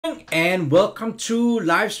And welcome to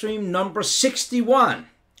live stream number 61.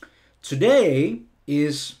 Today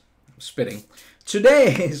is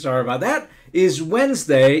sorry about that, is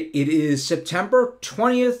Wednesday. It is September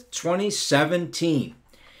 20th, 2017.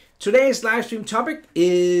 Today's live stream topic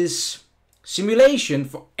is simulation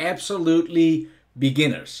for absolutely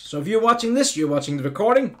beginners. So if you're watching this, you're watching the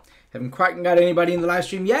recording. Haven't quite got anybody in the live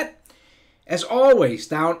stream yet. As always,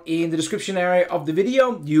 down in the description area of the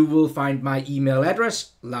video, you will find my email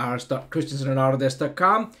address,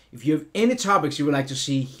 lars.christensen@autodesk.com. If you have any topics you would like to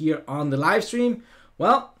see here on the live stream,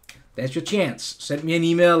 well, that's your chance. Send me an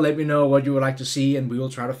email, let me know what you would like to see, and we will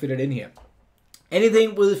try to fit it in here.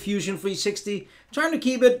 Anything with Fusion 360, trying to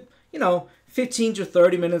keep it, 15 to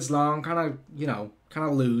 30 minutes long, kind of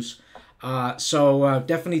loose. So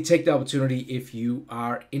definitely take the opportunity if you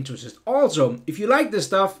are interested. Also, if you like this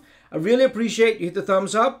stuff, I really appreciate you hit the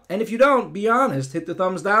thumbs up. And if you don't, be honest, hit the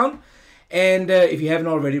thumbs down. And if you haven't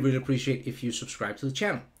already, really appreciate if you subscribe to the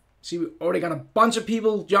channel. See, we already got a bunch of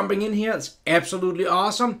people jumping in here. It's absolutely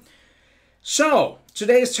awesome. So,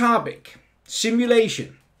 today's topic,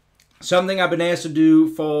 simulation. Something I've been asked to do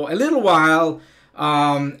for a little while.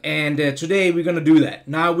 Today we're going to do that.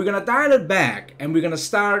 Now, we're going to dial it back and we're going to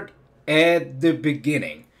start at the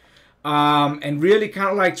beginning. And really kind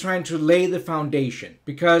of like trying to lay the foundation,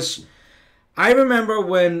 because I remember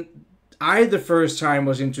when I the first time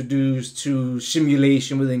was introduced to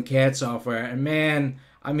simulation within CAD software, and man,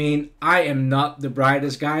 I mean, I am not the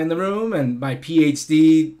brightest guy in the room, and my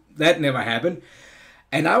PhD, that never happened.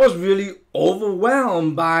 And I was really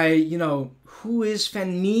overwhelmed by, who is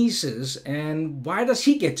Van Nieses and why does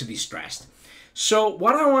he get to be stressed? So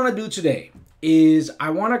what I want to do today is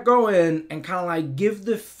I want to go in and kind of like give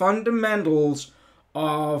the fundamentals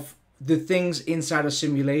of the things inside of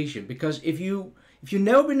simulation. Because if you've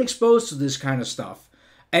never been exposed to this kind of stuff,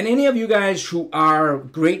 and any of you guys who are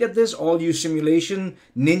great at this, all you simulation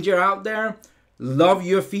ninja out there, love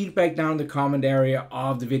your feedback down in the comment area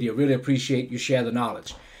of the video. Really appreciate you share the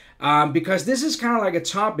knowledge. Because this is kind of like a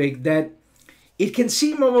topic that it can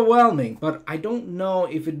seem overwhelming, but I don't know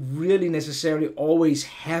if it really necessarily always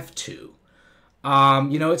have to.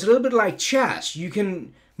 It's a little bit like chess.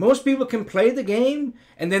 Most people can play the game,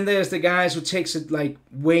 and then there's the guys who takes it like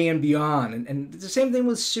way and beyond. And it's the same thing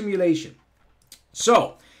with simulation.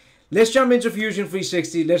 So, let's jump into Fusion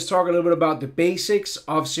 360. Let's talk a little bit about the basics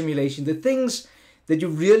of simulation, the things that you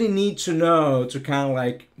really need to know to kind of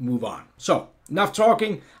like move on. So, enough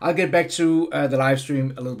talking. I'll get back to the live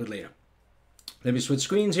stream a little bit later. Let me switch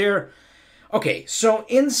screens here. Okay, so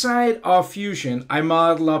inside of Fusion, I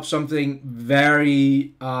model up something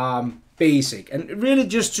very basic, and really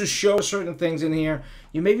just to show certain things in here.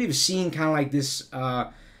 You maybe have seen kind of like this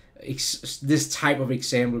this type of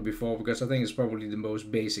example before, because I think it's probably the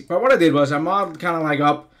most basic. But what I did was I modeled kind of like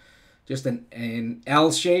up just an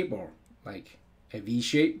L shape, or like a V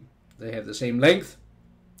shape. They have the same length.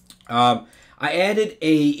 I added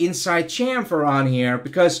a inside chamfer on here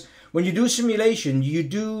because when you do simulation, you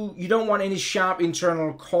don't want any sharp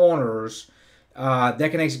internal corners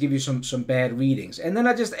that can actually give you some bad readings. And then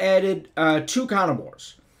I just added 2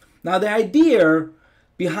 counterbores. Now the idea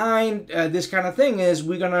behind this kind of thing is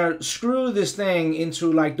we're gonna screw this thing into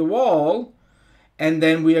like the wall, and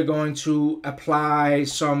then we are going to apply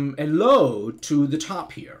a load to the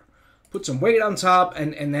top here. Put some weight on top,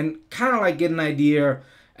 and then kind of like get an idea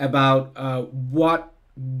about what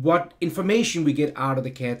information we get out of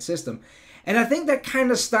the CAD system. And I think that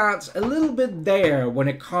kind of starts a little bit there when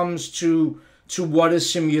it comes to what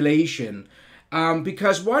is simulation.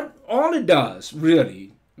 Because all it does,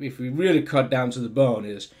 really, if we really cut down to the bone,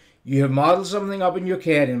 is you have modeled something up in your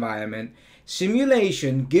CAD environment.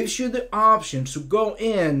 Simulation gives you the option to go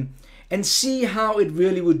in and see how it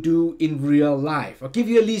really would do in real life, or give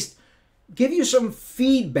you some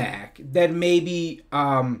feedback that maybe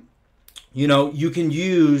you can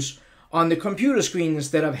use on the computer screen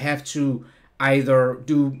instead of have to either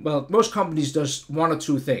do, well, most companies does one or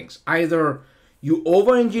two things. Either you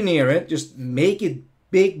over-engineer it, just make it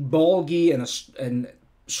big, bulky, and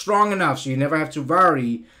strong enough so you never have to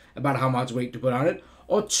worry about how much weight to put on it.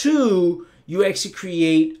 Or 2, you actually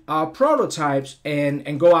create prototypes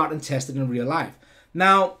and go out and test it in real life.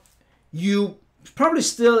 Now, you probably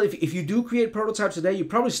still, if you do create prototypes today, you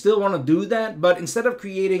probably still want to do that, but instead of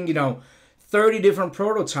creating, 30 different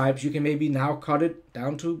prototypes, you can maybe now cut it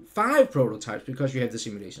down to 5 prototypes because you have the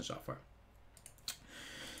simulation software.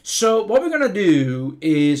 So what we're going to do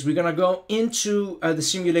is we're going to go into the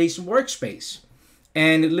simulation workspace,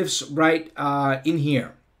 and it lives right in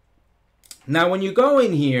here. Now when you go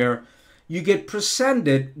in here, you get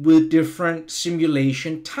presented with different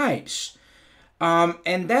simulation types.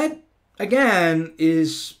 And that, again,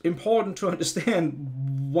 is important to understand.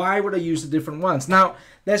 Why would I use the different ones? Now,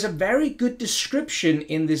 there's a very good description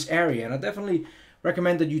in this area, and I definitely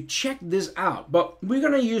recommend that you check this out. But we're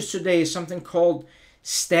going to use today something called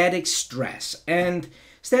static stress. And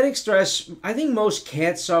static stress, I think most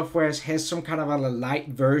CAD softwares has some kind of a light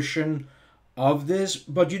version of this,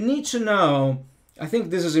 but you need to know, I think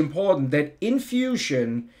this is important, that in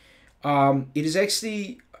Fusion, it is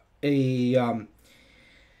actually the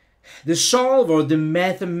solver, the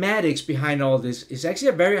mathematics behind all this is actually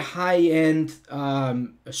a very high-end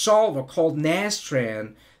solver called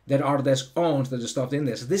Nastran that Autodesk owns, that is stuffed in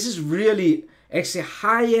there. So this is really actually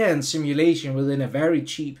high-end simulation within a very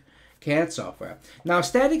cheap CAD software. Now,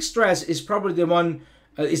 static stress is probably the one,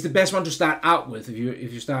 is the best one to start out with if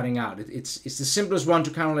you're starting out. It's the simplest one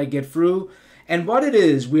to kind of like get through. And what it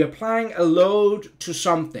is, we're applying a load to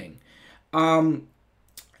something.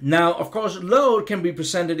 Now, of course, load can be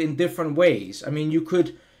presented in different ways. I mean, you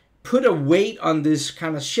could put a weight on this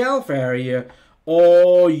kind of shelf area,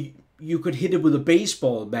 or you could hit it with a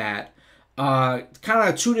baseball bat. Kind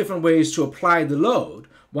of two different ways to apply the load.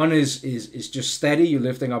 One is just steady, you're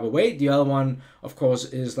lifting up a weight. The other one, of course,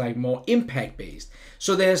 is like more impact based.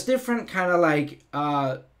 So there's different kind of like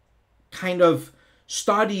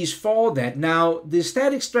studies for that. Now, the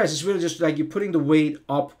static stress is really just like you're putting the weight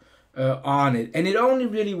up on it, and it only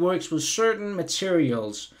really works with certain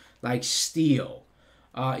materials like steel.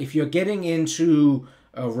 If you're getting into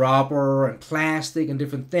rubber and plastic and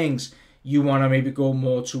different things, you want to maybe go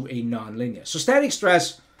more to a non-linear. So static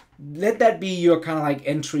stress, let that be your kind of like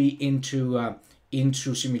entry into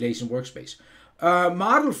simulation workspace.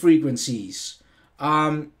 Model frequencies.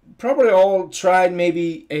 Probably all tried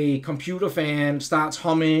maybe a computer fan starts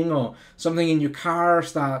humming, or something in your car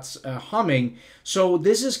starts humming. So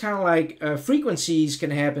this is kind of like frequencies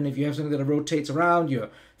can happen if you have something that rotates around, your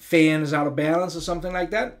fan is out of balance or something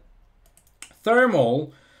like that.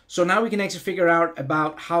 Thermal. So now we can actually figure out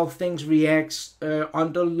about how things react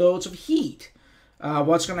under loads of heat.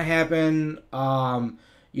 What's going to happen,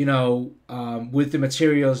 with the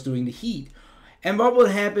materials during the heat. And what will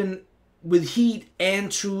happen with heat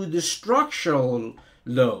and to the structural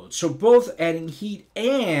load. So both adding heat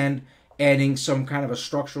and adding some kind of a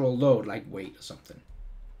structural load, like weight or something.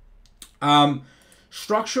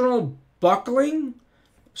 Structural buckling.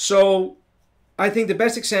 So I think the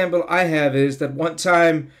best example I have is that one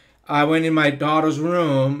time I went in my daughter's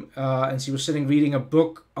room and she was sitting reading a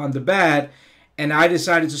book on the bed, and I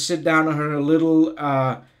decided to sit down on her little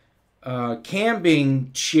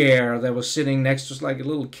camping chair that was sitting next to us, like a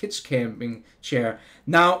little kid's camping chair.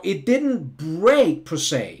 Now, it didn't break per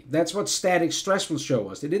se. That's what static stress will show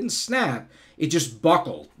us. It didn't snap. It just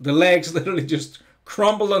buckled. The legs literally just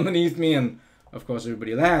crumbled underneath me, and of course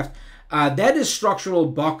everybody laughed. That is structural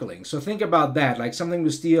buckling. So think about that. Like something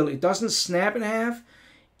with steel, it doesn't snap in half.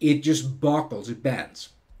 It just buckles. It bends.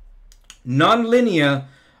 Non-linear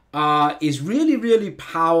is really, really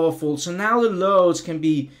powerful. So now the loads can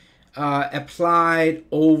be applied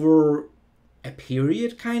over a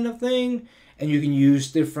period kind of thing, and you can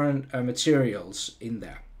use different materials in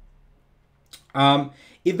there.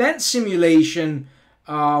 Event simulation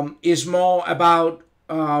is more about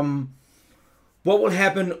what will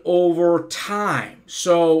happen over time.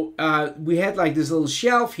 So we had like this little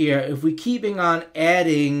shelf here. If we're keeping on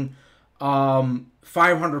adding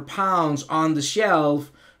 500 pounds on the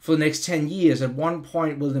shelf for the next 10 years, at one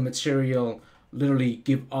point will the material literally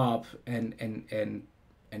give up and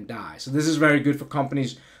die. So this is very good for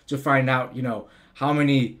companies to find out, how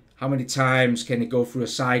many times can it go through a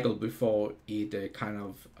cycle before it kind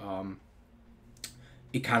of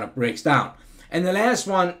breaks down. And the last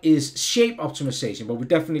one is shape optimization, but we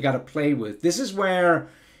definitely got to play with. This is where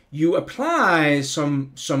you apply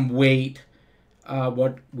some weight,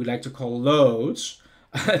 what we like to call loads,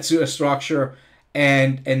 to a structure,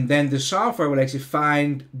 and then the software will actually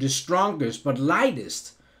find the strongest but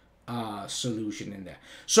lightest solution in there.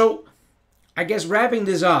 So I guess wrapping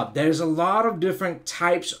this up, there's a lot of different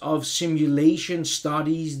types of simulation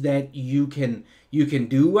studies that you can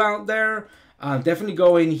do out there. Definitely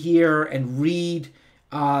go in here and read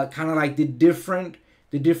kind of like the different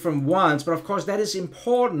ones. But of course, that is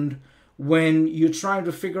important when you're trying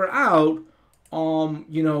to figure out,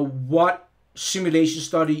 what simulation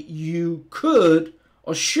study you could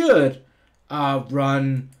or should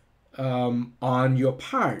run on your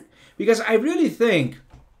part. Because I really think,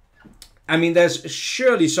 there's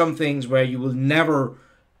surely some things where you will never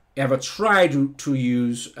ever try to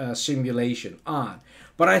use simulation on.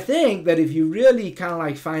 But I think that if you really kind of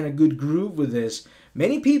like find a good groove with this,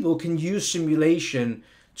 many people can use simulation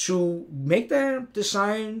to make their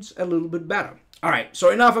designs a little bit better. All right, so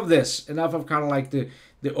enough of this, enough of kind of like the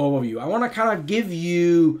overview. I want to kind of give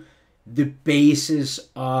you the basis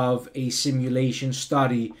of a simulation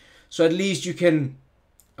study, so at least you can,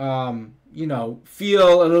 you know,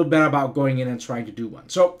 feel a little better about going in and trying to do one.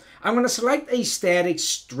 So I'm going to select a static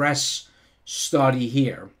stress study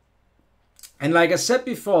here. And like I said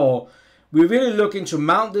before, we're really looking to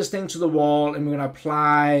mount this thing to the wall, and we're going to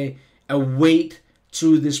apply a weight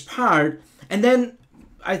to this part. And then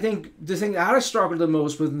I think the thing that I struggled the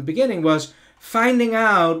most with in the beginning was finding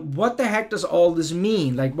out what the heck does all this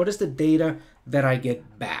mean? Like, what is the data that I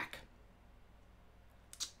get back?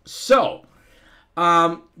 So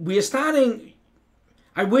we are starting.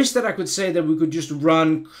 I wish that I could say that we could just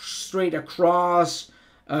run straight across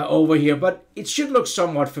over here, but it should look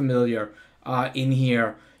somewhat familiar in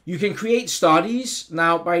here. You can create studies.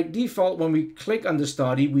 Now, by default, when we click on the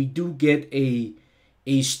study, we do get a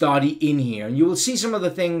study in here. And you will see some of the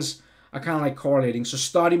things are kind of like correlating. So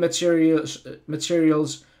study material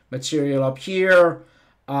up here.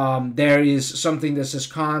 There is something that says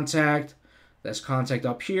contact. There's contact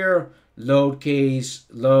up here. Load case,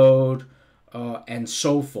 load, and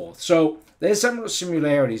so forth. So there's some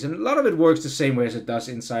similarities. And a lot of it works the same way as it does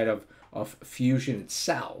inside of Fusion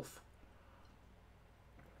itself.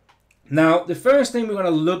 Now, the first thing we're going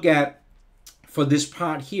to look at for this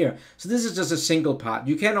part here, so this is just a single part.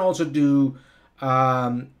 You can also do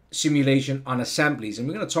simulation on assemblies, and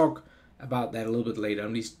we're going to talk about that a little bit later.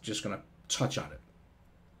 I'm just going to touch on it.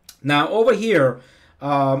 Now, over here,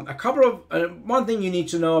 one thing you need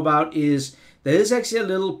to know about is there is actually a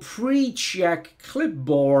little pre-check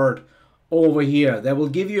clipboard over here that will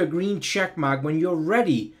give you a green check mark when you're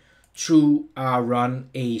ready to run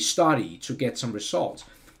a study to get some results.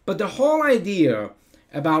 But the whole idea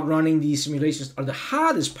about running these simulations, or the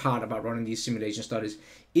hardest part about running these simulation studies,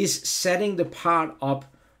 is setting the part up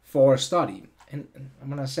for a study. And I'm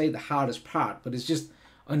going to say the hardest part, but it's just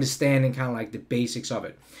understanding kind of like the basics of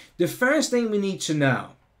it. The first thing we need to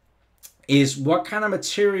know is what kind of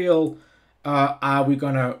material are we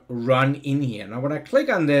going to run in here. Now, when I click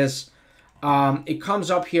on this, it comes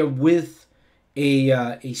up here with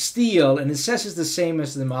a steel, and it says it's the same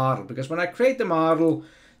as the model, because when I create the model,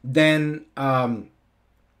 then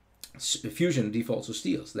Fusion defaults to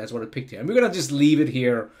steel. So that's what it picked here. And we're going to just leave it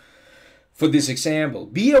here for this example.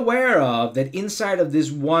 Be aware of that inside of this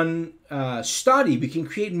one study, we can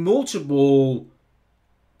create multiple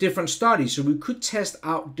different studies. So we could test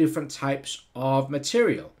out different types of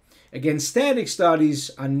material. Again, static studies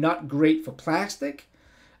are not great for plastic,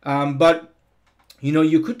 but you know,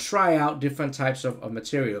 you could try out different types of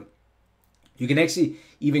material. You can actually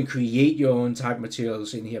even create your own type of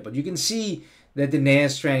materials in here, but you can see that the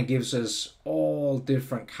Nastran gives us all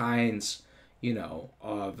different kinds, you know,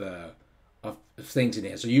 of things in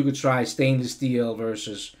here. So you could try stainless steel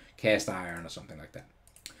versus cast iron or something like that.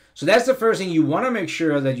 So that's the first thing. You want to make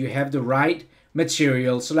sure that you have the right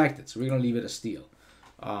material selected. So we're going to leave it as steel.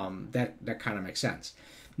 That kind of makes sense.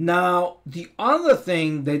 Now, the other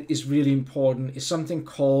thing that is really important is something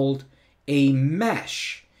called a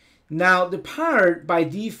mesh. Now, the part by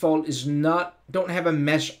default don't have a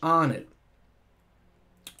mesh on it.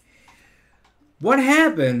 What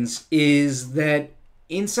happens is that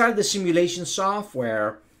inside the simulation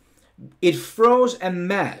software, it throws a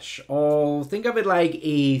mesh, or think of it like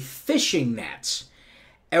a fishing net,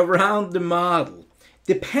 around the model.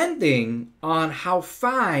 Depending on how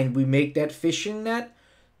fine we make that fishing net,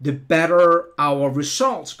 the better our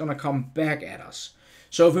results are going to come back at us.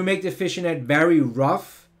 So if we make the fishing net very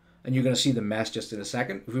rough, and you're going to see the mesh just in a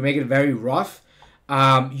second. If we make it very rough,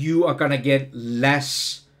 you are going to get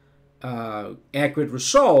less accurate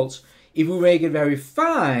results. If we make it very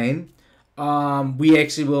fine, we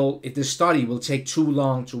actually will, if the study will take too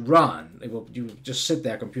long to run, you just sit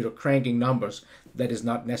there, computer, cranking numbers that is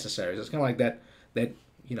not necessary. So it's kind of like that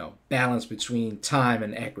you know, balance between time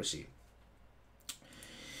and accuracy.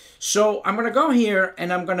 So I'm going to go here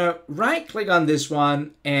and I'm going to right click on this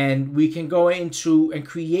one, and we can go into and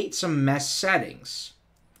create some mesh settings.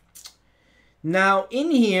 Now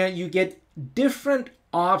in here you get different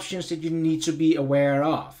options that you need to be aware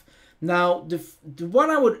of. Now the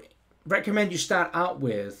one I would recommend you start out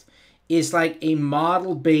with is like a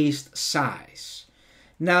model based size.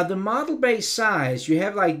 Now the model based size, you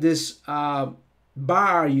have like this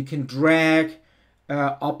bar you can drag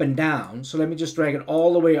up and down. So let me just drag it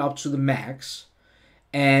all the way up to the max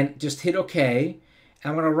and just hit OK.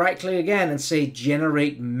 I'm going to right click again and say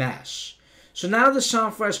generate mesh. So now the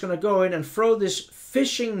software is going to go in and throw this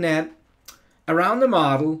fishing net around the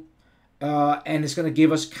model, and it's going to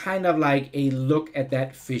give us kind of like a look at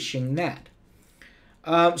that fishing net.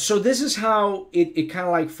 So this is how it kind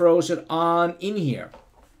of like throws it on in here.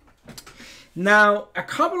 Now, a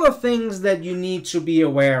couple of things that you need to be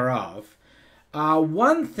aware of.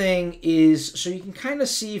 One thing is, so you can kind of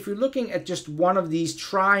see if you're looking at just one of these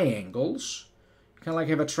triangles, you kind of like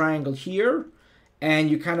have a triangle here, and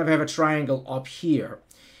you kind of have a triangle up here.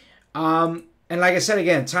 And like I said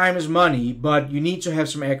again, time is money, but you need to have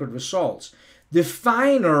some accurate results. The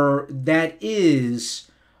finer that is,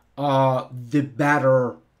 the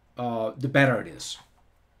better it is.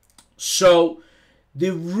 So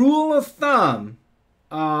the rule of thumb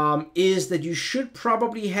is that you should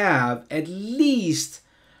probably have at least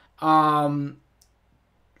 4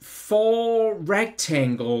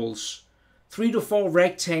 rectangles, 3 to 4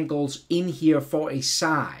 rectangles in here for a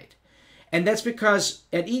side. And that's because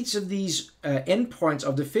at each of these endpoints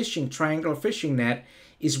of the triangular fishing net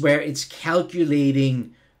is where it's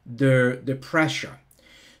calculating the pressure.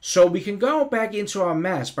 So we can go back into our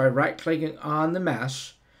mesh by right-clicking on the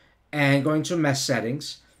mesh and going to mesh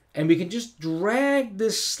settings, and we can just drag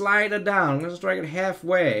this slider down. I'm going to drag it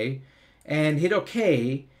halfway and hit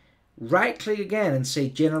OK. Right-click again and say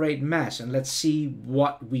Generate Mesh, and let's see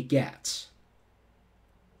what we get.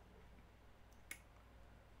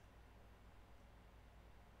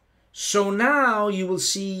 So now you will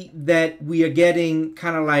see that we are getting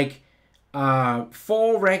kind of like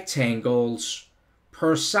 4 rectangles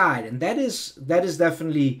per side, and that is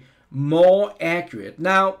definitely more accurate.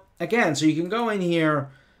 Now, again, so you can go in here,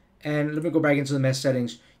 and let me go back into the mesh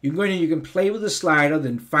settings. You can go in here, you can play with the slider,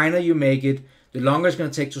 the finer you make it, the longer it's going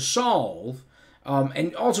to take to solve.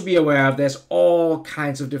 And also be aware of there's all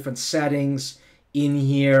kinds of different settings in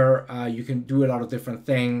here. You can do a lot of different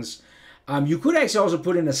things. You could actually also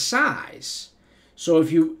put in a size. So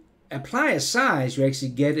if you apply a size, you actually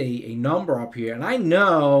get a number up here. And I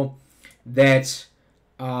know that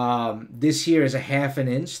this here is a 1/2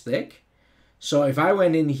 inch thick. So if I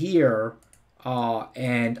went in here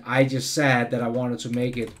and I just said that I wanted to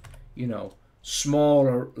make it, you know,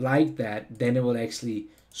 smaller like that, then it will actually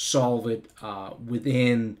solve it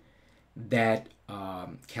within that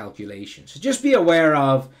calculation. So just be aware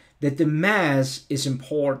of that the mass is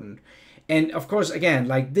important. And of course, again,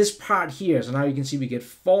 like this part here, so now you can see we get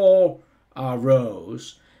 4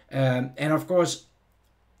 rows. And of course,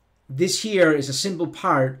 this here is a simple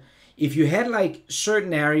part. If you had like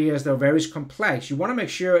certain areas that are very complex, you want to make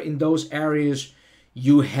sure in those areas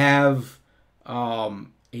you have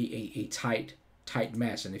a tight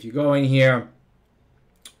mesh. And if you go in here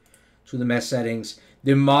to the mesh settings,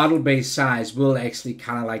 the model base size will actually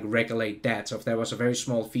kind of like regulate that. So if there was a very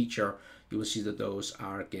small feature, you will see that those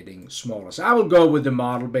are getting smaller. So I will go with the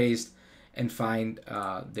model based and find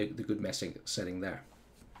the good meshing setting there.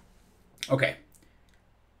 Okay.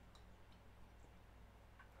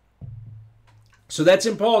 So that's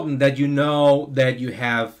important that you know that you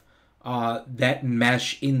have that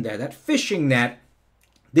mesh in there, that fishing net.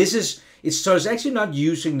 So it's actually not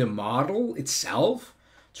using the model itself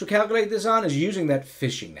to calculate this on, it's using that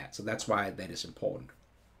fishing net. So that's why that is important.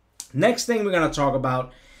 Next thing we're going to talk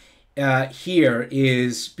about here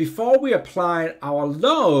is before we apply our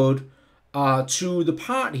load to the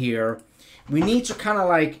part here, we need to kind of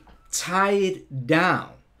like tie it down.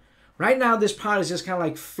 Right now, this part is just kind of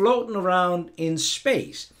like floating around in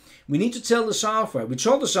space. We need to tell the software. We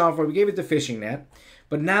told the software, we gave it the fishing net,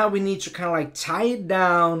 but now we need to kind of like tie it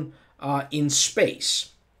down in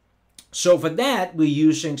space. So for that, we're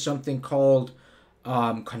using something called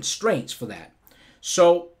constraints for that.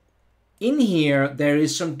 So in here, there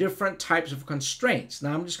is some different types of constraints.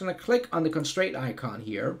 Now I'm just going to click on the constraint icon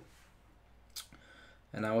here.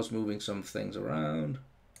 And I was moving some things around.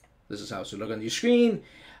 This is how it should look on your screen.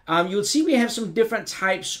 You'll see we have some different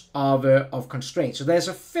types of constraints. So there's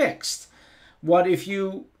a fixed. What if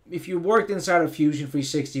you worked inside of Fusion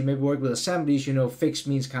 360, maybe worked with assemblies, you know, fixed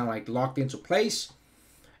means kind of like locked into place.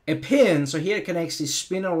 A pin, so here it can actually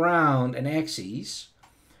spin around an axis.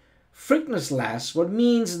 Frictionless, what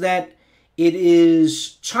means that it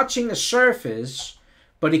is touching a surface,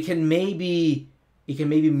 but it can maybe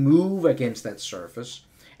move against that surface.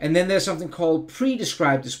 And then there's something called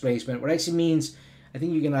pre-described displacement, what actually means I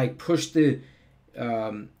think you can like push the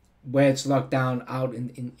where it's locked down out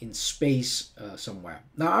in space somewhere.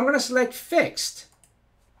 Now I'm going to select fixed.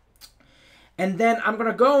 And then I'm going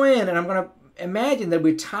to go in and I'm going to imagine that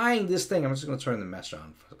we're tying this thing. I'm just going to turn the mesh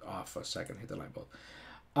off for a second, hit the light bulb.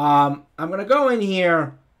 I'm going to go in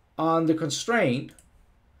here on the constraint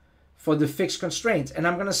for the fixed constraints. And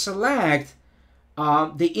I'm going to select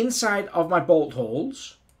the inside of my bolt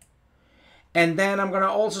holes. And then I'm going to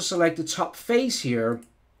also select the top face here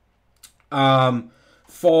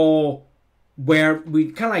for where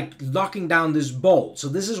we kind of like locking down this bolt. So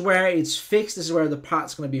this is where it's fixed. This is where the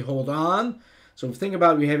part's going to be hold on. So think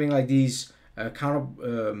about we having like these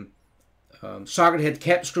socket head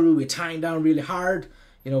cap screw. We're tying down really hard,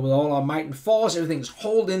 with all our might and force. Everything's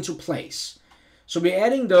hold into place. So we're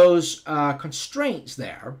adding those constraints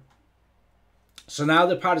there. So now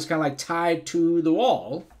the part is kind of like tied to the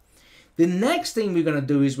wall. The next thing we're going to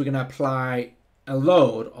do is we're going to apply a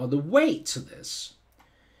load or the weight to this.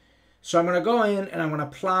 So I'm going to go in and I'm going to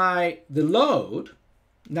apply the load.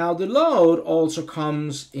 Now the load also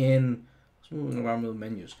comes in, moving around with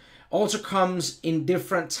menus, also comes in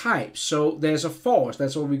different types. So there's a force,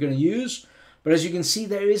 that's what we're going to use. But as you can see,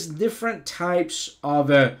 there is different types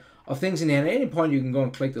of things in here. And at any point you can go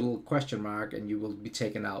and click the little question mark and you will be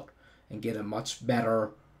taken out and get a much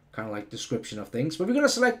better kind of like description of things. But we're going to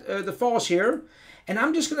select the force here, and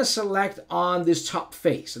I'm just going to select on this top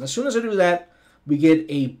face. And as soon as I do that, we get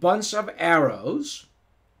a bunch of arrows,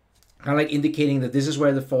 kind of like indicating that this is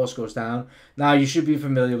where the force goes down. Now you should be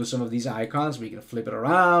familiar with some of these icons. We can flip it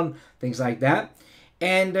around, things like that.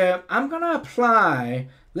 And I'm going to apply,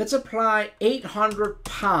 let's apply 800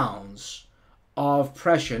 pounds of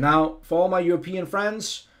pressure. Now, for all my European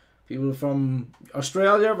friends, people from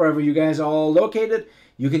Australia, wherever you guys are all located,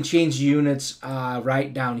 you can change units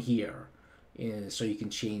right down here. So you can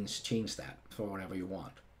change that for whatever you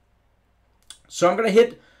want. So I'm going to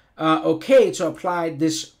hit OK to apply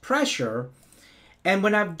this pressure. And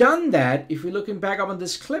when I've done that, if you're looking back up on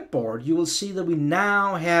this clipboard, you will see that we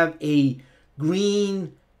now have a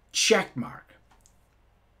green check mark.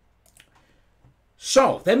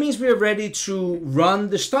 So that means we're ready to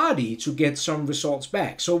run the study to get some results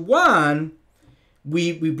back. So one,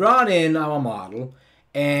 we brought in our model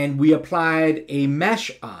and we applied a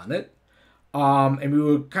mesh on it. And we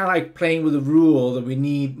were kind of like playing with the rule that we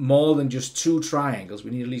need more than just 2 triangles.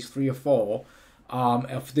 We need at least 3 or 4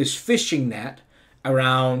 of this fishing net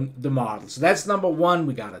around the model. So that's number 1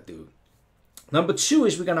 we got to do. Number 2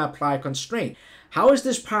 is we're going to apply constraint. How is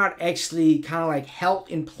this part actually kind of like held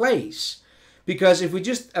in place? Because if we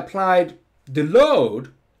just applied the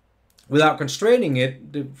load without constraining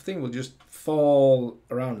it, the thing will just fall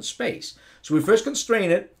around in space. So we first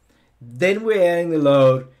constrain it, then we're adding the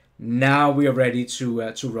load. Now we are ready to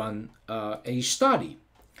run a study.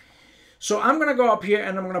 So I'm going to go up here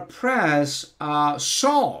and I'm going to press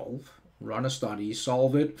solve, run a study,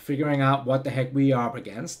 solve it, figuring out what the heck we are up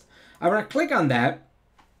against. I'm going to click on that.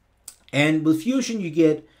 And with Fusion, you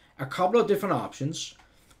get a couple of different options.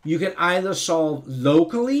 You can either solve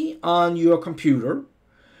locally on your computer,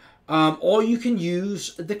 or you can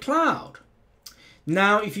use the cloud.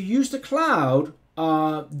 Now, if you use the cloud,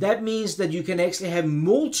 that means that you can actually have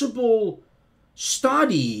multiple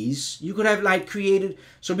studies. You could have like created,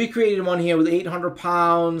 so we created one here with 800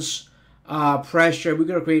 pounds pressure. We're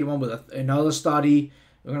going to create one with another study.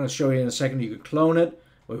 We're going to show you in a second. You could clone it,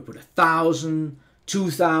 where we put 1,000,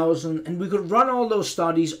 2,000, and we could run all those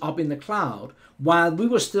studies up in the cloud while we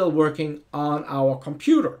were still working on our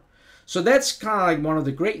computer. So that's kind of like one of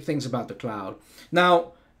the great things about the cloud.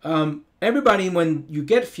 Now, everybody, when you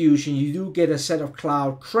get Fusion, you do get a set of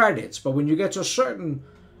cloud credits, but when you get to a certain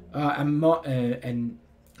amount,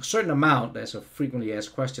 there's a frequently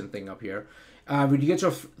asked question thing up here. When you get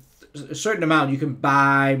to a certain amount, you can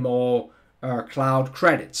buy more cloud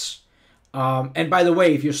credits. And by the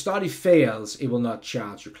way, if your study fails, it will not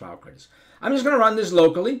charge you cloud credits. I'm just going to run this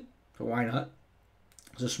locally, so why not?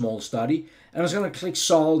 It's a small study. And I'm just going to click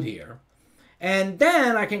solve here. And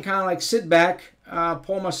then I can kind of like sit back,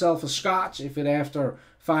 pour myself a scotch if it's after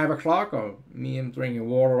 5 o'clock, or me, I'm drinking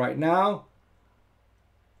water right now.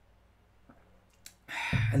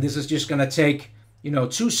 And this is just going to take,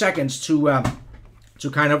 2 seconds to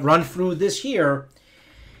kind of run through this here.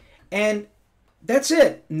 And that's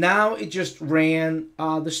it. Now it just ran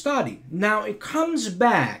the study. Now it comes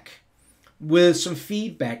back with some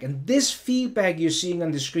feedback. And this feedback you're seeing on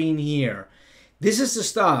the screen here, this is the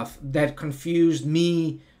stuff that confused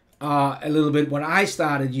me a little bit when I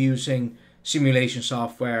started using simulation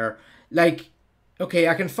software. Like, okay,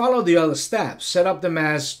 I can follow the other steps, set up the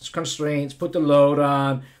mesh constraints, put the load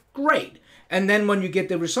on, great. And then when you get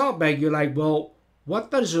the result back, you're like, well, what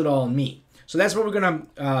does it all mean? So that's what we're going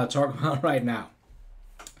to talk about right now.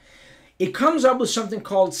 It comes up with something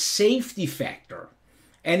called safety factor.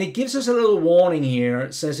 And it gives us a little warning here.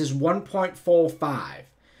 It says it's 1.45.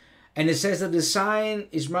 And it says the design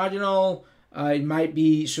is marginal. It might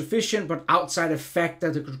be sufficient, but outside a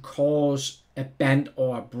factor that could cause a bend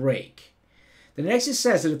or a break. then it actually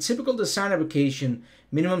says that a typical design application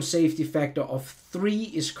minimum safety factor of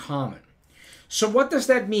 3 is common. So what does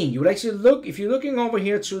that mean? You would actually look, if you're looking over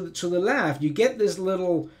here to the left, you get this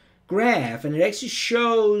little graph, and it actually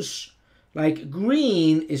shows like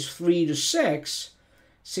green is 3 to 6,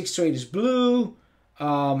 6 to 8 is blue,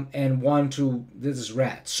 and 1 to, this is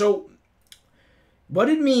red. So what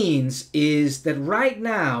it means is that right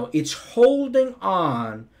now it's holding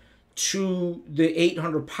on to the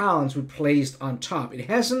 800 pounds we placed on top. It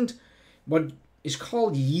hasn't, what is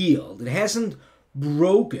called yield, it hasn't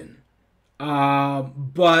broken.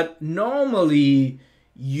 But normally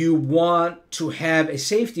you want to have a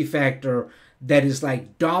safety factor that is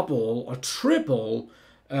like double or triple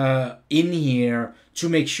in here to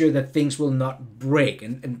make sure that things will not break.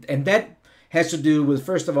 And that has to do with,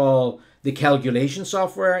 first of all, the calculation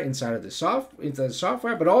software inside of the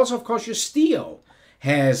software, but also, of course, your steel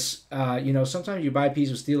has, sometimes you buy a piece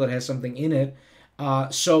of steel that has something in it.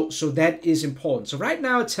 So that is important. So right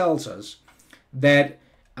now it tells us that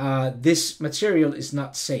this material is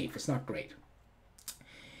not safe. It's not great.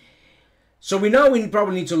 So we know we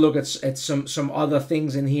probably need to look at some other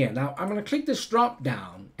things in here. Now I'm going to click this drop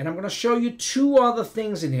down, and I'm going to show you 2 other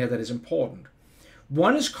things in here that is important.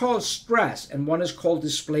 One is called stress, and one is called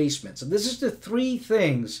displacement. So this is the 3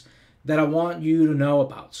 things that I want you to know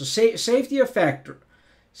about. So safety factor,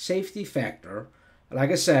 like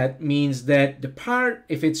I said, means that the part,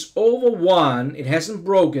 if it's over 1, it hasn't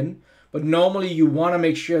broken, but normally you want to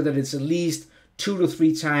make sure that it's at least 2 to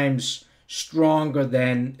 3 times stronger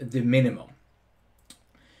than the minimum.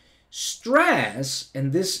 Stress,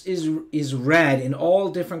 and this is read in all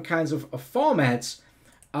different kinds of formats.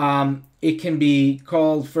 It can be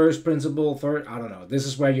called first principle, third, I don't know. This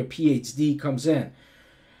is where your PhD comes in.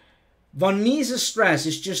 Von Mises stress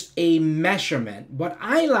is just a measurement. What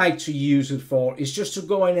I like to use it for is just to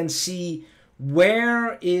go in and see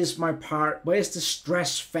where is my part, where's the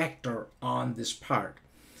stress factor on this part.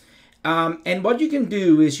 And what you can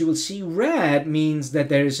do is you will see red means that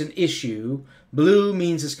there is an issue, blue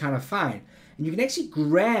means it's kind of fine. And you can actually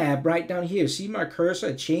grab right down here, see my cursor,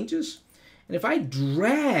 it changes. And if I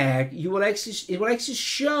drag, it will actually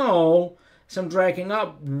show some dragging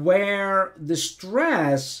up where the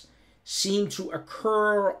stress seemed to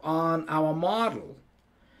occur on our model.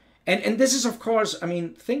 And this is, of course, I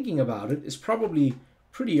mean, thinking about it is probably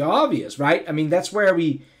pretty obvious, right? I mean, that's where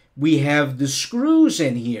we have the screws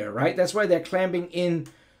in here, right? That's why they're clamping in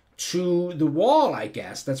to the wall, I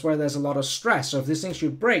guess. That's why there's a lot of stress. So if this thing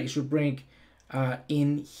should break, it should break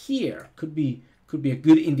in here. Could be a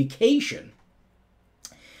good indication.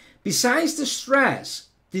 Besides the stress,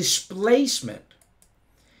 displacement.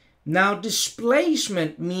 Now,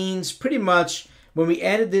 displacement means pretty much when we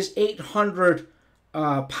added this 800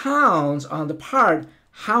 pounds on the part,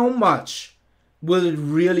 how much will it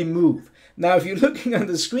really move? Now, if you're looking on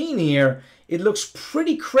the screen here, it looks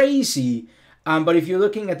pretty crazy, but if you're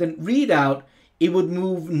looking at the readout, it would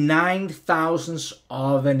move 9 thousandths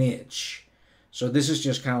of an inch. So this is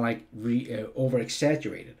just kind of like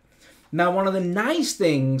over-exaggerated. Now, one of the nice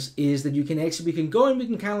things is that we can go and we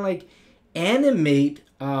can kind of like animate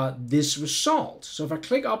this result. So if I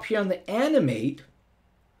click up here on the animate,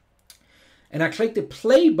 and I click the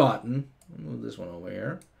play button, move this one over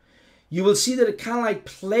here, you will see that it kind of like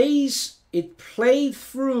played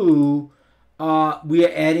through, we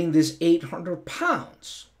are adding this 800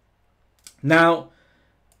 pounds. Now,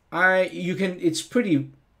 it's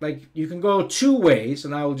pretty, like, you can go 2 ways,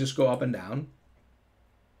 and I will just go up and down.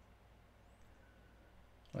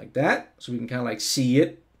 Like that, so we can kind of like see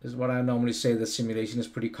it. This is what I normally say, the simulation is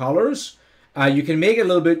pretty colors. You can make it a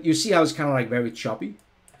little bit, you see how it's kind of like very choppy.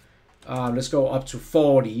 Let's go up to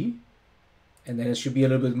 40, and then it should be a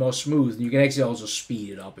little bit more smooth. You can actually also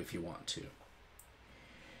speed it up if you want to.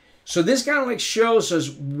 So this kind of like shows us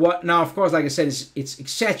what, now of course, like I said, it's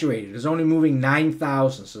exaggerated. It's only moving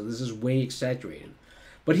 9,000, so this is way exaggerated.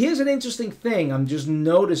 But here's an interesting thing I'm just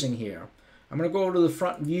noticing here. I'm going to go over to the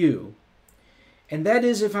front view, and that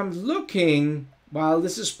is if I'm looking while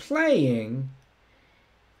this is playing,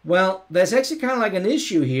 well, there's actually kind of like an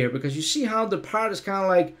issue here, because you see how the part is kind of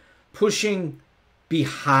like pushing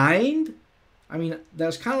behind. I mean,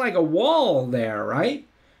 there's kind of like a wall there, right?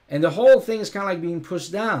 And the whole thing is kind of like being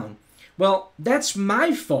pushed down. Well, that's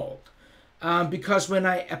my fault, because when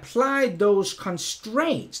I applied those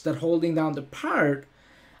constraints that holding down the part,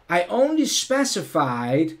 I only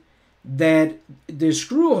specified that the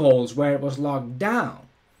screw holes where it was locked down.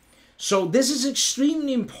 So this is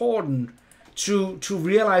extremely important to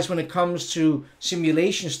realize when it comes to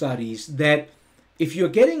simulation studies, that if you're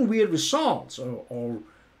getting weird results or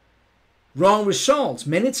wrong results.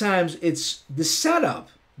 Many times it's the setup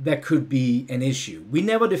that could be an issue. We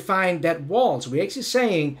never defined that wall. So we're actually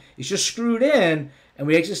saying it's just screwed in, and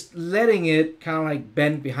we're just letting it kind of like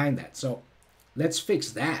bend behind that. So let's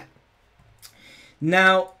fix that.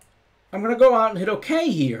 Now, I'm going to go out and hit OK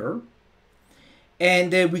here.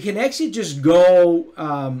 And we can actually just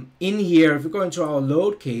go in here. If we go into our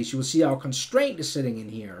load case, you will see our constraint is sitting in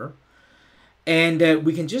here. And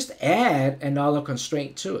we can just add another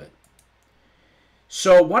constraint to it.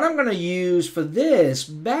 So what I'm going to use for this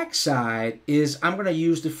backside is I'm going to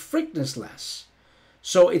use the frictionless.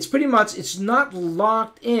 So it's pretty much, it's not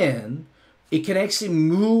locked in. It can actually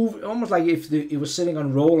move almost like if it was sitting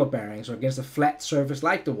on roller bearings or against a flat surface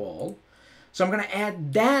like the wall. So I'm going to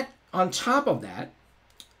add that on top of that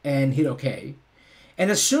and hit OK. And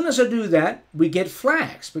as soon as I do that, we get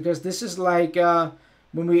flags, because this is like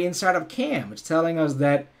when we're inside of CAM. It's telling us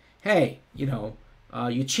that, hey, you know,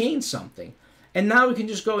 you changed something. And now we can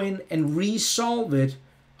just go in and resolve it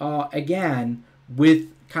again with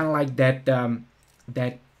kind of like that,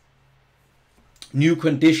 that new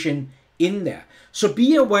condition in there. So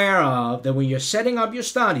be aware of that when you're setting up your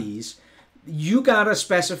studies, you got to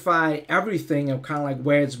specify everything of kind of like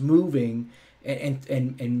where it's moving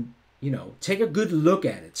and you know, take a good look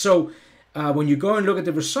at it. So when you go and look at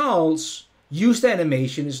the results, use the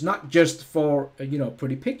animation. It's not just for, you know, a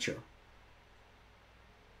pretty picture.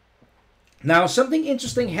 Now, something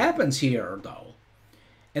interesting happens here, though,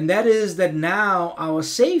 and that is that now our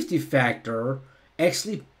safety factor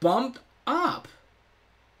actually bumped up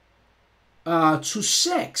to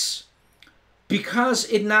 6 because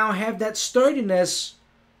it now have that sturdiness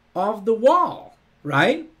of the wall,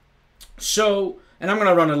 right? So, and I'm going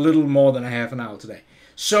to run a little more than a half an hour today.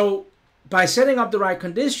 So, by setting up the right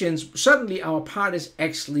conditions, suddenly our part is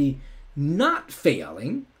actually not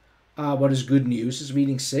failing. What is good news is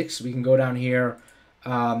reading 6. We can go down here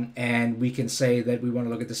and we can say that we want to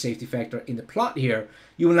look at the safety factor in the plot here.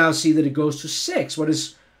 You will now see that it goes to 6, what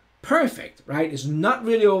is perfect, right? It's not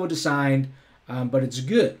really over-designed, but it's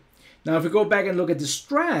good. Now, if we go back and look at the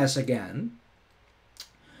stress again,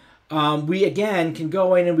 we again can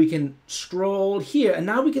go in and we can scroll here. And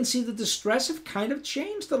now we can see that the stress have kind of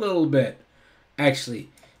changed a little bit, actually.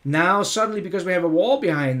 Now, suddenly, because we have a wall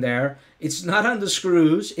behind there, it's not on the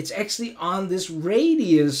screws. It's actually on this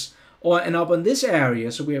radius and up on this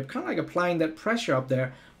area. So we are kind of like applying that pressure up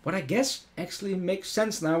there. What I guess actually makes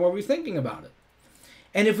sense now while we're thinking about it.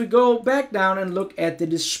 And if we go back down and look at the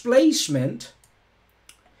displacement,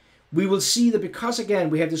 we will see that because, again,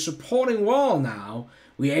 we have the supporting wall now,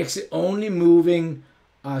 we're actually only moving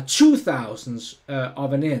 0.02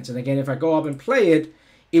 of an inch. And again, if I go up and play it,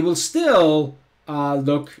 it will still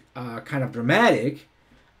look kind of dramatic,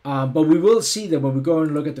 but we will see that when we go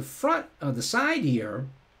and look at the front of the side here,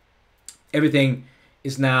 everything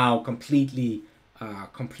is now completely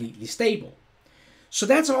stable. So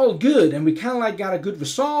that's all good, and we kind of like got a good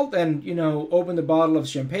result, and you know, open the bottle of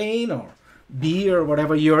champagne or beer or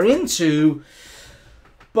whatever you're into.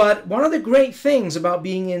 But one of the great things about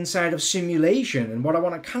being inside of simulation, and what I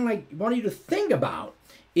want to kind of like want you to think about,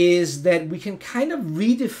 is that we can kind of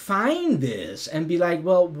redefine this and be like,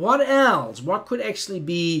 well, what else? What could actually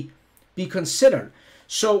be considered?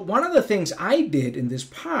 So one of the things I did in this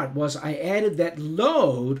part was I added that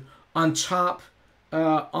load on top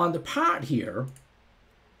on the part here.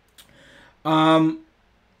 But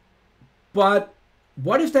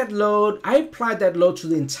what if that load, I applied that load to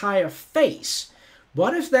the entire face.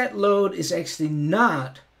 What if that load is actually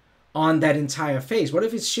not on that entire face? What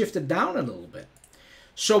if it's shifted down a little bit?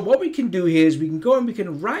 So what we can do here is we can go and we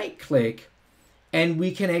can right click and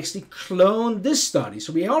we can actually clone this study.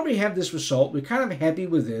 So we already have this result. We're kind of happy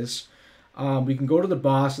with this. We can go to the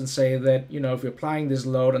boss and say that, you know, if we're applying this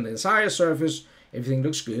load on the entire surface, everything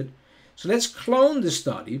looks good. So let's clone this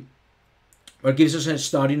study, what gives us a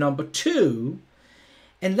study number 2.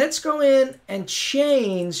 And let's go in and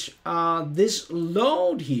change this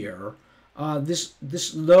load here,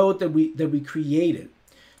 this load that we created.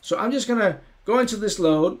 So I'm just gonna go into this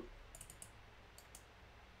load,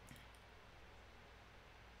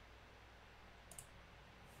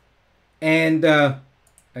 and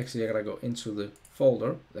actually I gotta go into the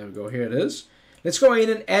folder. There we go. Here it is. Let's go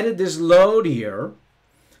in and edit this load here,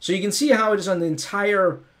 so you can see how it is on the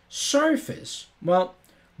entire surface. Well,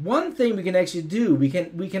 one thing we can actually do, we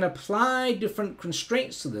can apply different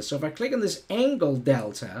constraints to this. So if I click on this angle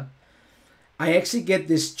delta, I actually get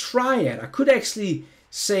this triad. I could actually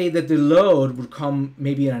say that the load would come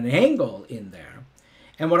maybe at an angle in there.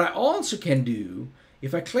 And what I also can do,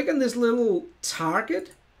 if I click on this little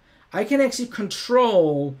target, I can actually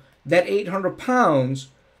control that 800 pounds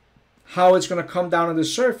how it's going to come down on the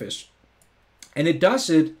surface. And it does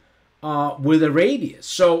it with a radius.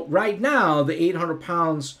 So right now, the 800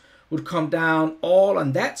 pounds would come down all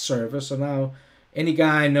on that surface. So now any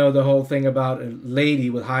guy know the whole thing about a lady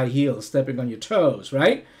with high heels stepping on your toes,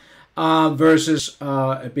 right? Versus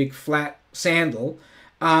a big flat sandal.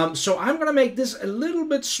 So I'm going to make this a little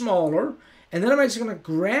bit smaller. And then I'm actually going to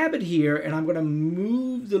grab it here and I'm going to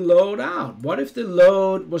move the load out. What if the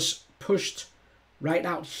load was pushed right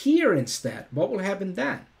out here instead? What will happen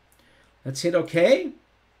then? Let's hit OK.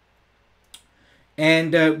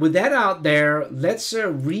 And with that out there, let's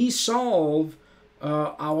resolve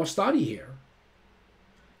our study here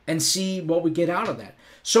and see what we get out of that.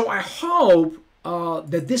 So I hope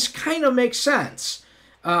that this kind of makes sense,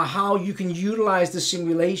 how you can utilize the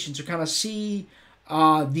simulation to kind of see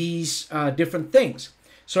these different things.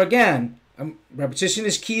 So again, repetition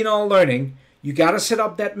is key in all learning. You got to set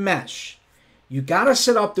up that mesh. You got to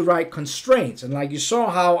set up the right constraints. And like you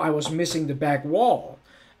saw how I was missing the back wall.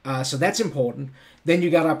 So that's important. Then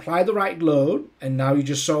you got to apply the right load. And now you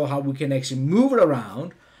just saw how we can actually move it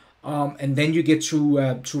around. And then you get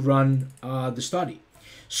to run the study.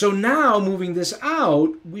 So now moving this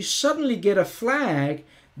out, we suddenly get a flag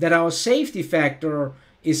that our safety factor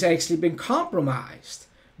is actually been compromised.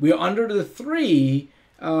 We're under the 3,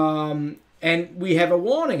 and we have a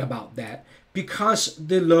warning about that because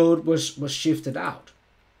the load was shifted out.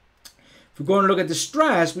 If we go and look at the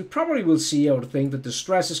stress, we probably will see, I would think, that the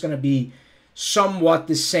stress is going to be somewhat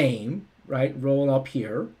the same, right? Roll up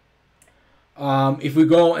here. If we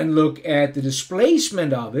go and look at the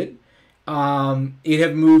displacement of it, it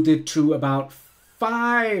have moved it to about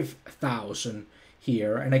 5,000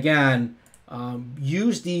 here. And again,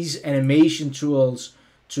 use these animation tools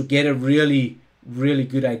to get a really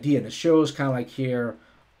good idea. And it shows kind of like here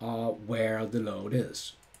where the load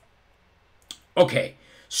is. Okay,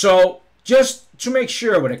 so just to make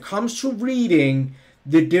sure when it comes to reading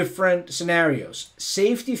the different scenarios,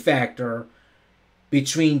 safety factor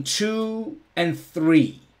between 2 and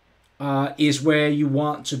 3 is where you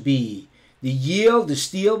want to be. The yield, the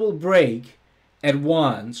steel will break at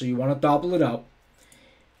 1, so you want to double it up.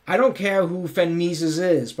 I don't care who Van Mises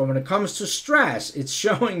is, but when it comes to stress, it's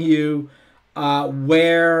showing you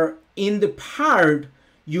where in the part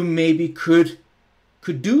you maybe could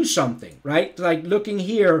do something, right? Like looking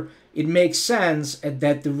here, it makes sense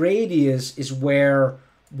that the radius is where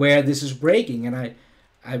this is breaking. And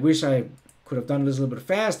I wish I could have done this a little bit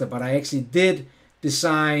faster, but I actually did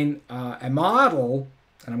design a model,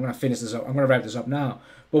 and I'm going to finish this up. I'm going to wrap this up now.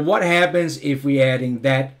 But what happens if we adding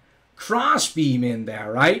that cross beam in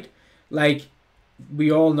there, right? Like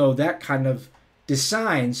we all know that kind of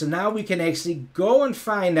design. So now we can actually go and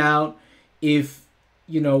find out if,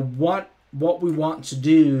 you know, what we want to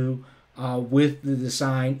do with the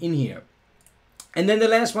design in here. And then the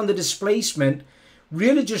last one, the displacement,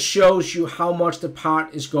 really just shows you how much the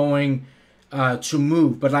part is going to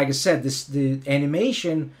move. But like I said, the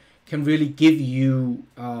animation can really give you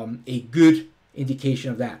a good indication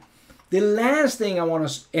of that. The last thing I want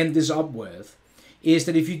to end this up with is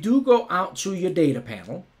that if you do go out to your data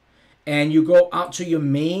panel and you go out to your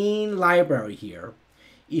main library here,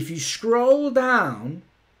 if you scroll down,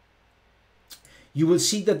 you will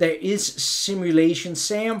see that there is simulation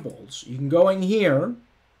samples. You can go in here,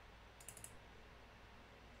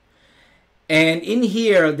 and in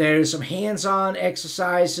here there's some hands-on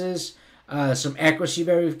exercises, some accuracy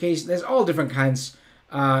verification. There's all different kinds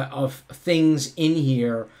of things in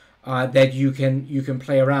here that you can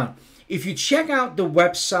play around. If you check out the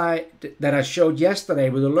website that I showed yesterday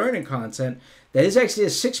with the learning content, there is actually a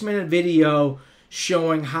 6-minute video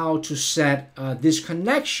showing how to set this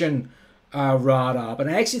connection rod up. And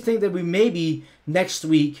I actually think that we maybe next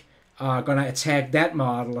week are going to attack that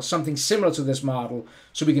model or something similar to this model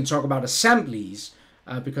so we can talk about assemblies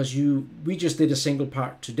because we just did a single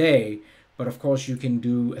part today, but of course you can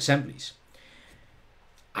do assemblies.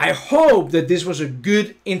 I hope that this was a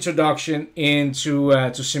good introduction into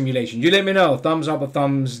to simulation. You let me know, thumbs up or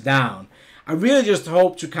thumbs down. I really just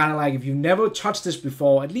hope to kind of like, if you've never touched this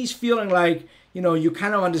before, at least feeling like, you know, you're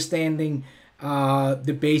kind of understanding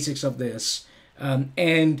the basics of this.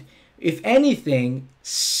 And if anything,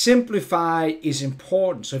 simplify is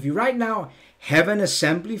important. So if you right now have an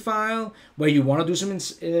assembly file where you want to do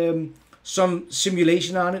some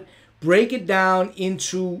simulation on it, break it down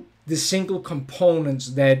into the single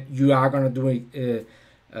components that you are going to do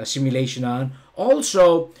a simulation on.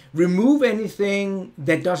 Also, remove anything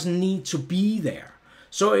that doesn't need to be there.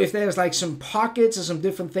 So if there's like some pockets or some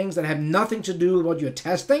different things that have nothing to do with what you're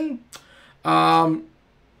testing, don't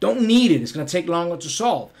need it. It's going to take longer to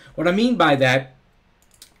solve. What I mean by that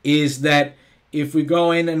is that if we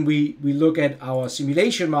go in and we look at our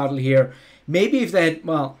simulation model here, maybe if they had,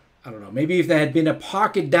 well, I don't know, maybe if there had been a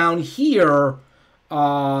pocket down here,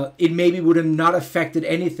 it maybe would have not affected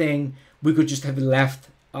anything. We could just have left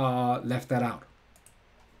that out.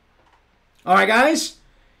 All right, guys.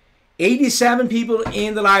 87 people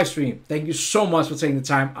in the live stream. Thank you so much for taking the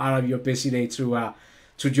time out of your busy day to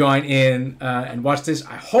join in and watch this.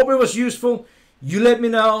 I hope it was useful. You let me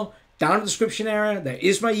know down in the description area. There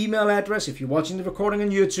is my email address. If you're watching the recording on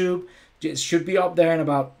YouTube, it should be up there in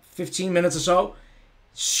about 15 minutes or so.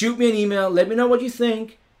 Shoot me an email. Let me know what you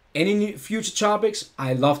think. Any new future topics,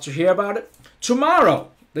 I love to hear about it. Tomorrow,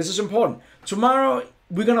 this is important. Tomorrow,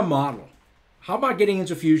 we're going to model. How about getting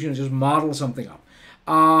into Fusion and just model something up?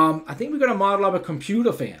 I think we're going to model up a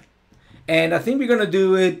computer fan. And I think we're going to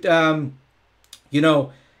do it,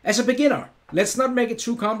 as a beginner. Let's not make it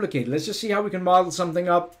too complicated. Let's just see how we can model something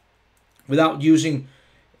up without using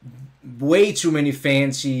way too many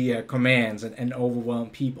fancy commands and overwhelm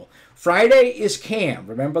people. Friday is CAM.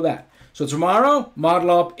 Remember that. So tomorrow,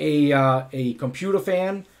 model up a computer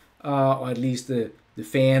fan, or at least the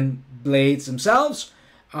fan blades themselves.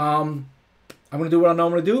 I'm going to do what I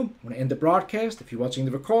normally do. I'm going to end the broadcast. If you're watching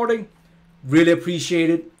the recording, really appreciate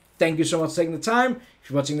it. Thank you so much for taking the time. If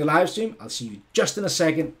you're watching the live stream, I'll see you just in a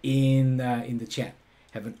second in the chat.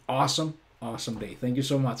 Have an awesome, awesome day. Thank you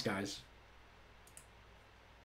so much, guys.